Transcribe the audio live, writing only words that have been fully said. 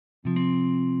Welcome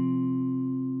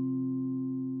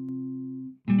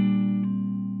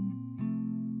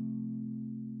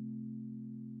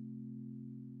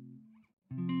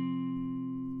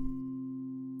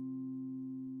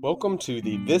to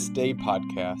the This Day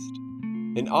podcast,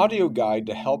 an audio guide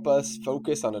to help us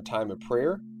focus on a time of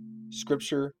prayer,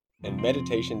 scripture, and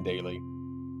meditation daily.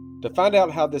 To find out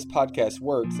how this podcast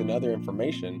works and other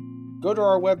information, go to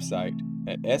our website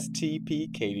at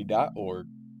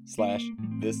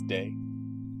stpkaty.org/thisday.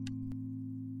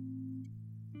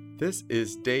 This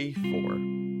is day 4,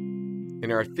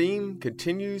 and our theme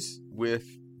continues with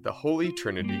the Holy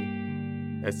Trinity,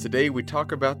 as today we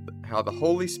talk about how the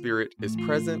Holy Spirit is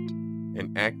present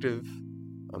and active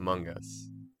among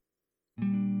us.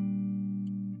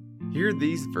 Hear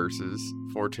these verses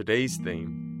for today's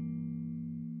theme.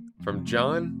 From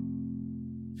John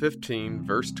 15,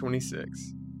 verse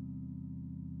 26.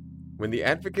 When the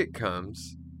Advocate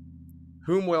comes,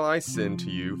 whom will I send to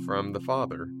you from the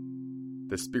Father?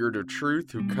 The Spirit of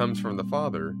truth who comes from the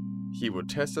Father, he will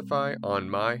testify on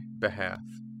my behalf.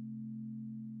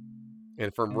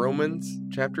 And from Romans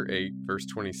chapter 8, verse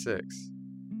 26.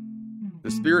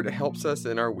 The Spirit helps us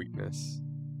in our weakness,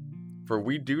 for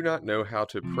we do not know how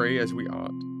to pray as we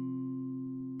ought,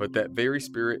 but that very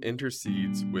Spirit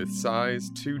intercedes with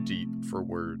sighs too deep for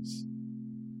words.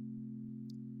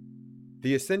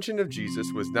 The ascension of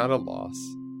Jesus was not a loss,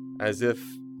 as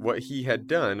if what he had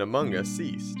done among us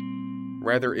ceased.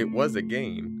 Rather, it was a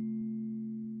gain.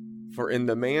 For in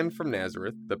the man from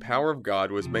Nazareth, the power of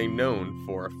God was made known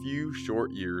for a few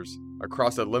short years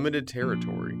across a limited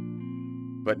territory.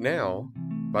 But now,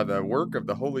 by the work of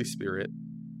the Holy Spirit,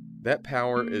 that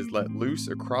power is let loose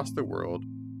across the world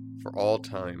for all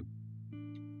time.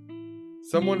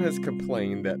 Someone has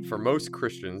complained that for most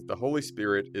Christians, the Holy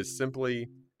Spirit is simply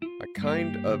a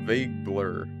kind of vague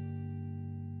blur.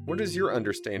 What is your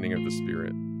understanding of the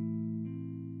Spirit?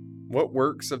 What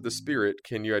works of the Spirit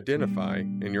can you identify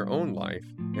in your own life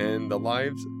and the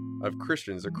lives of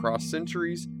Christians across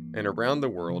centuries and around the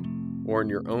world, or in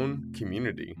your own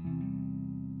community?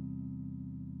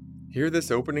 Hear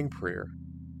this opening prayer.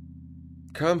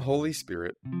 Come, Holy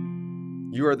Spirit.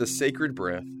 You are the sacred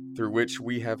breath through which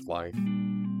we have life.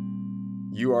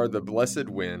 You are the blessed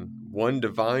wind, one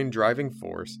divine driving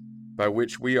force by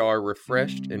which we are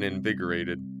refreshed and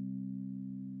invigorated.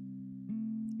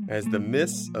 As the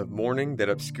mists of morning that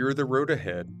obscure the road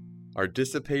ahead are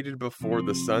dissipated before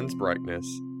the sun's brightness,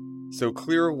 so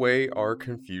clear away our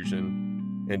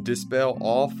confusion and dispel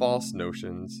all false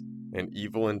notions and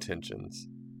evil intentions.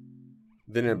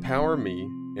 Then empower me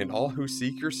and all who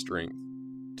seek your strength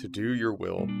to do your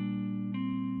will.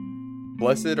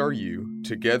 Blessed are you,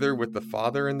 together with the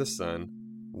Father and the Son,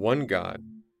 one God,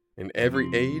 in every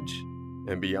age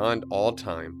and beyond all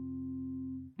time.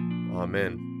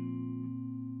 Amen.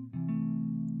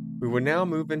 We will now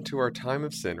move into our time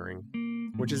of centering,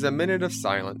 which is a minute of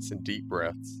silence and deep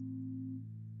breaths.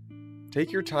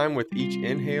 Take your time with each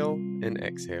inhale and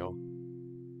exhale.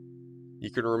 You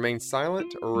can remain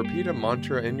silent or repeat a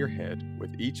mantra in your head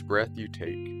with each breath you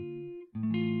take.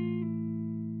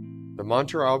 The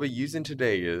mantra I'll be using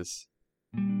today is,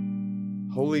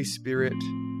 Holy Spirit,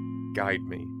 guide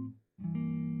me.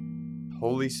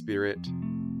 Holy Spirit,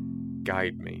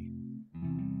 guide me.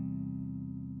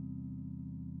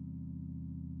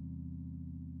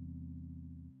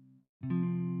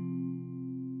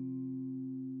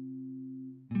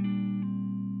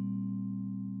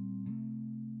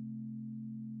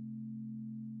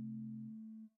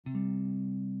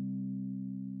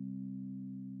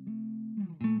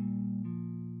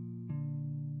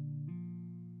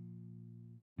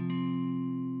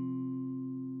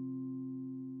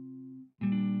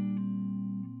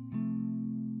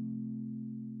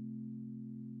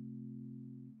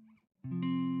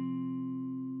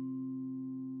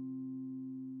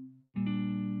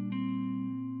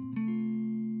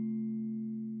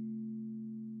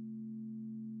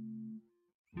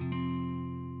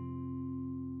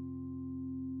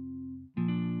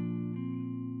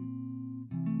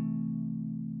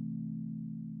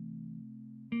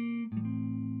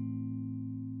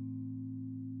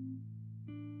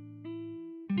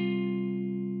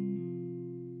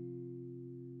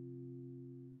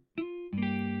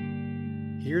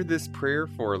 Hear this prayer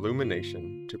for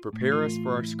illumination to prepare us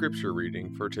for our scripture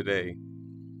reading for today.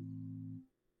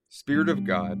 Spirit of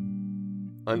God,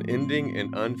 unending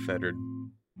and unfettered,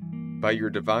 by your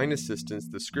divine assistance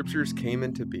the scriptures came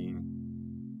into being.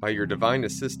 By your divine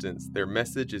assistance their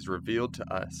message is revealed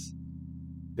to us.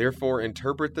 Therefore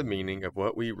interpret the meaning of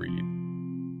what we read,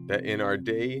 that in our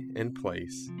day and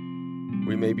place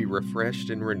we may be refreshed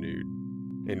and renewed,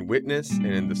 in witness and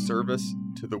in the service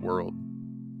to the world,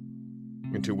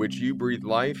 into which you breathe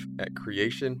life at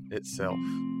creation itself.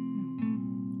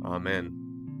 Amen.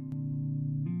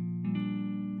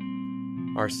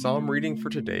 Our psalm reading for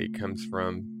today comes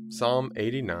from Psalm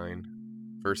 89,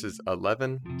 verses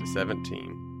 11 to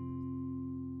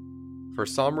 17. For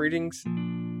psalm readings,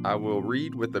 I will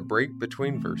read with a break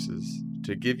between verses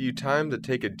to give you time to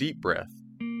take a deep breath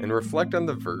and reflect on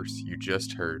the verse you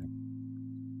just heard.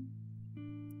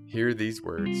 Hear these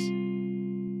words.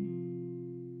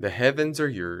 The heavens are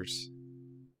yours,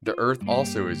 the earth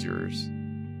also is yours,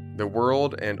 the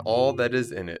world and all that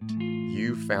is in it,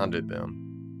 you founded them.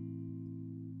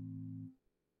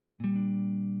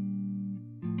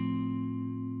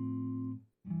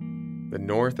 The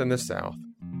north and the south,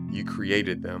 you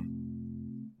created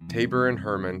them. Tabor and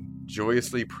Hermon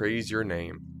joyously praise your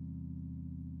name.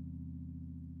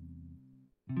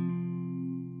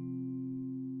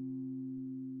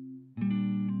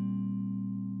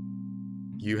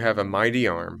 You have a mighty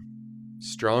arm,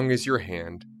 strong is your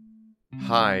hand,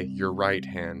 high your right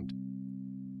hand.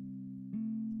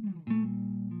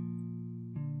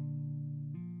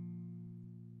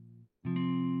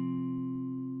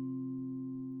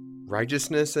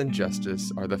 Righteousness and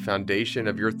justice are the foundation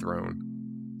of your throne.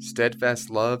 Steadfast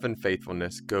love and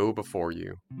faithfulness go before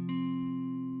you.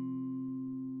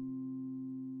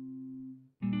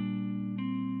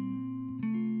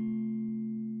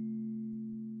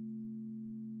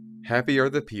 Happy are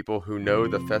the people who know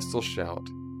the festal shout,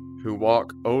 who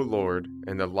walk, O Lord,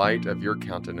 in the light of your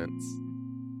countenance.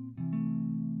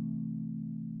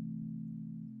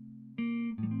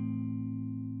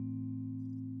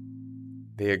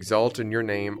 They exalt in your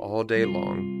name all day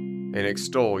long, and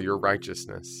extol your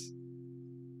righteousness.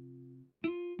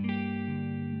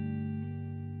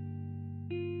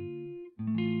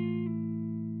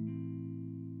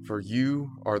 For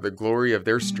you are the glory of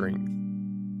their strength.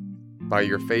 By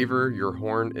your favor your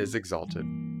horn is exalted.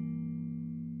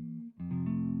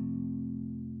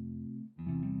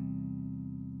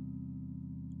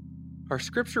 Our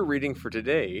scripture reading for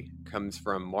today comes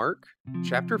from Mark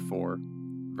chapter 4,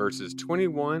 verses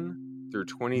 21 through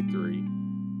 23,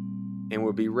 and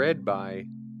will be read by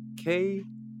Kay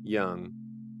Young.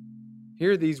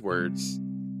 Hear these words.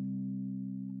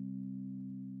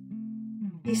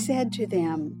 He said to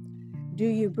them, "Do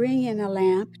you bring in a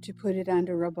lamp to put it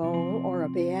under a bowl or a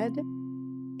bed?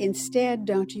 Instead,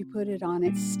 don't you put it on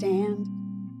its stand?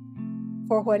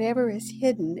 For whatever is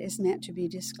hidden is meant to be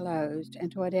disclosed,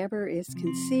 and whatever is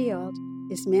concealed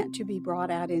is meant to be brought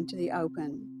out into the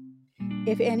open.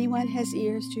 If anyone has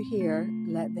ears to hear,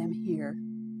 let them hear."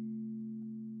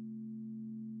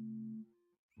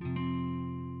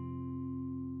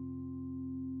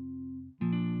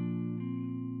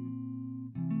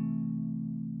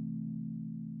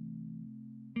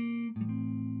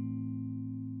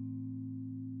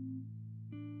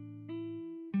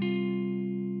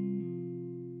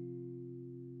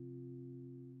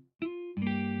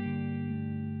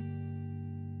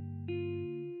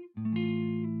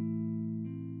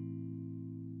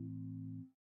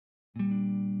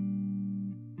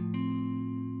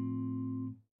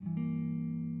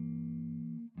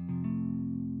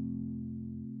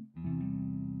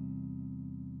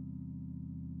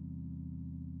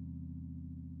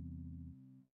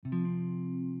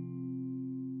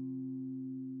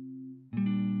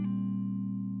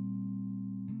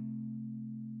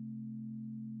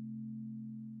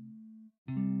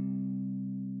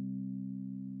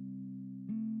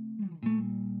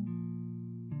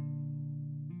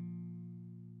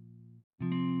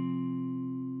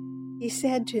 He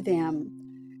said to them,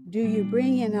 "Do you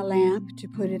bring in a lamp to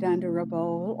put it under a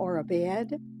bowl or a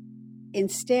bed?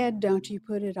 Instead, don't you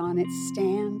put it on its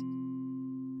stand?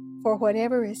 For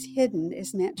whatever is hidden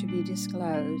is meant to be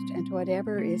disclosed, and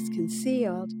whatever is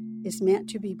concealed is meant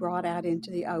to be brought out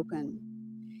into the open.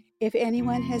 If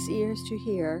anyone has ears to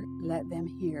hear, let them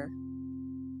hear."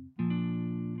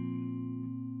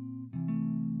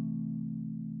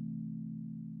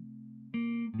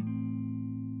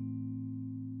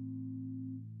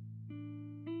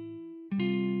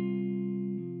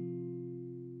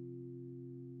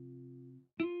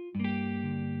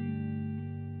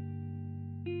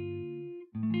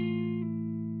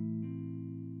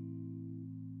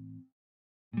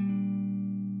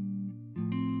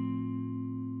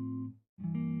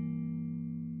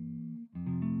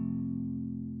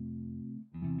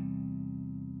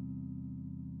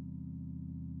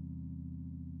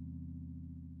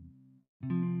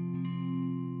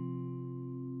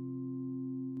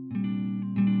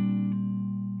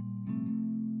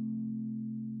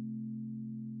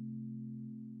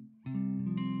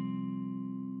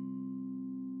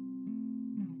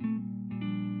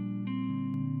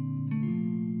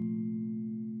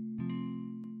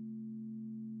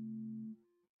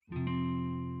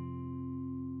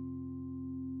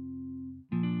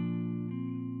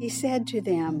 He said to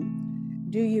them,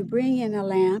 "Do you bring in a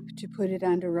lamp to put it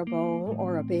under a bowl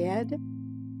or a bed?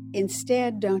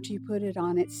 Instead, don't you put it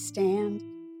on its stand?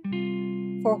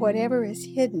 For whatever is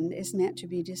hidden is meant to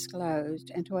be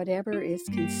disclosed, and whatever is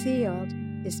concealed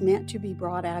is meant to be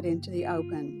brought out into the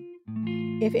open.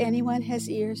 If anyone has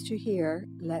ears to hear,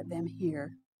 let them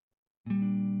hear."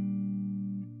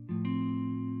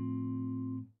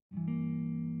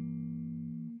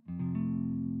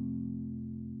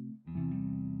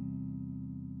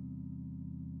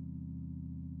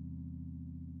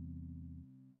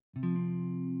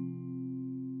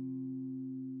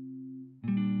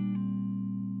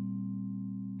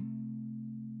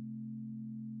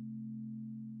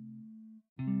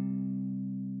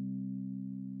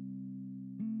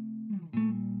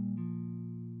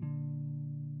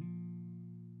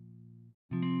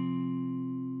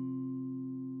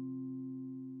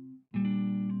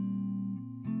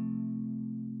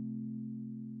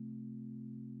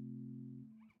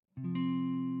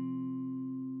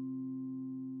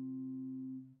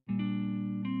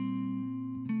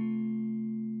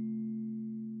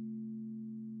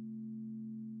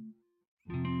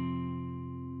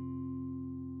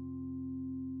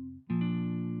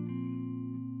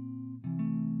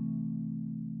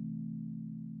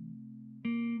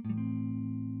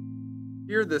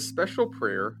 Hear this special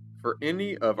prayer for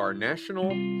any of our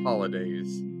national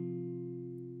holidays.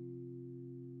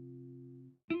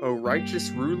 O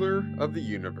righteous ruler of the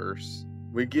universe,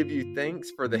 we give you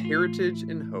thanks for the heritage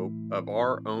and hope of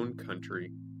our own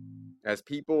country, as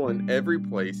people in every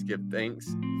place give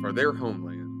thanks for their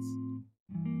homelands.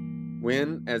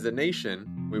 When, as a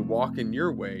nation, we walk in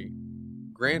your way,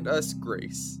 grant us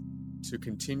grace to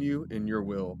continue in your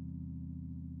will.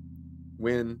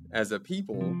 When, as a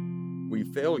people, we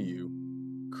fail you,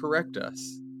 correct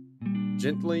us,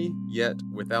 gently yet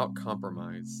without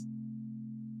compromise.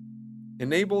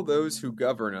 Enable those who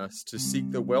govern us to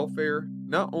seek the welfare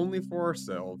not only for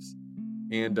ourselves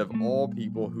and of all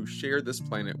people who share this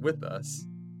planet with us,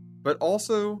 but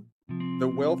also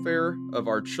the welfare of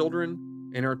our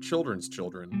children and our children's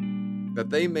children, that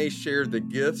they may share the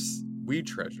gifts we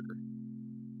treasure,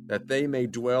 that they may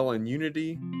dwell in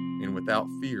unity and without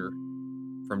fear,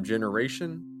 from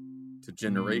generation to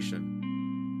generation.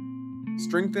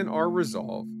 Strengthen our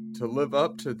resolve to live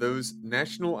up to those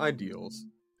national ideals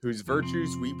whose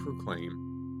virtues we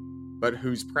proclaim, but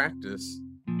whose practice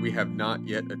we have not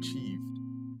yet achieved.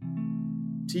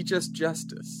 Teach us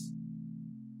justice,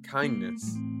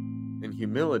 kindness, and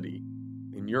humility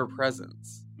in your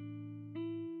presence.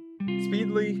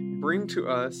 Speedily bring to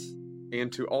us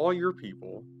and to all your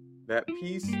people that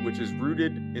peace which is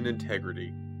rooted in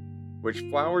integrity, which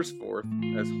flowers forth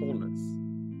as wholeness.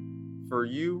 For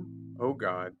you, O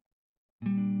God,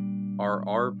 are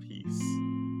our peace.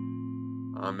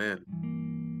 Amen.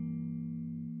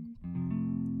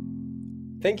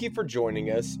 Thank you for joining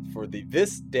us for the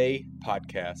This Day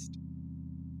podcast.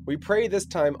 We pray this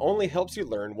time only helps you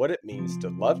learn what it means to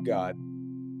love God,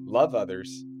 love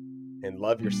others, and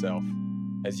love yourself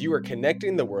as you are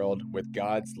connecting the world with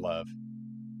God's love.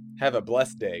 Have a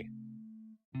blessed day.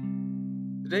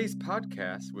 Today's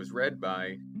podcast was read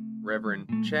by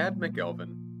Reverend Chad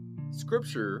McElvin.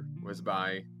 Scripture was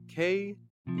by Kay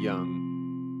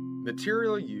Young.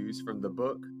 Material used from the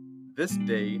book This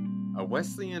Day, A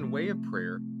Wesleyan Way of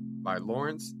Prayer by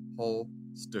Lawrence Hull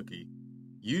Stuckey.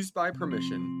 Used by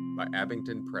permission by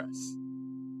Abington Press.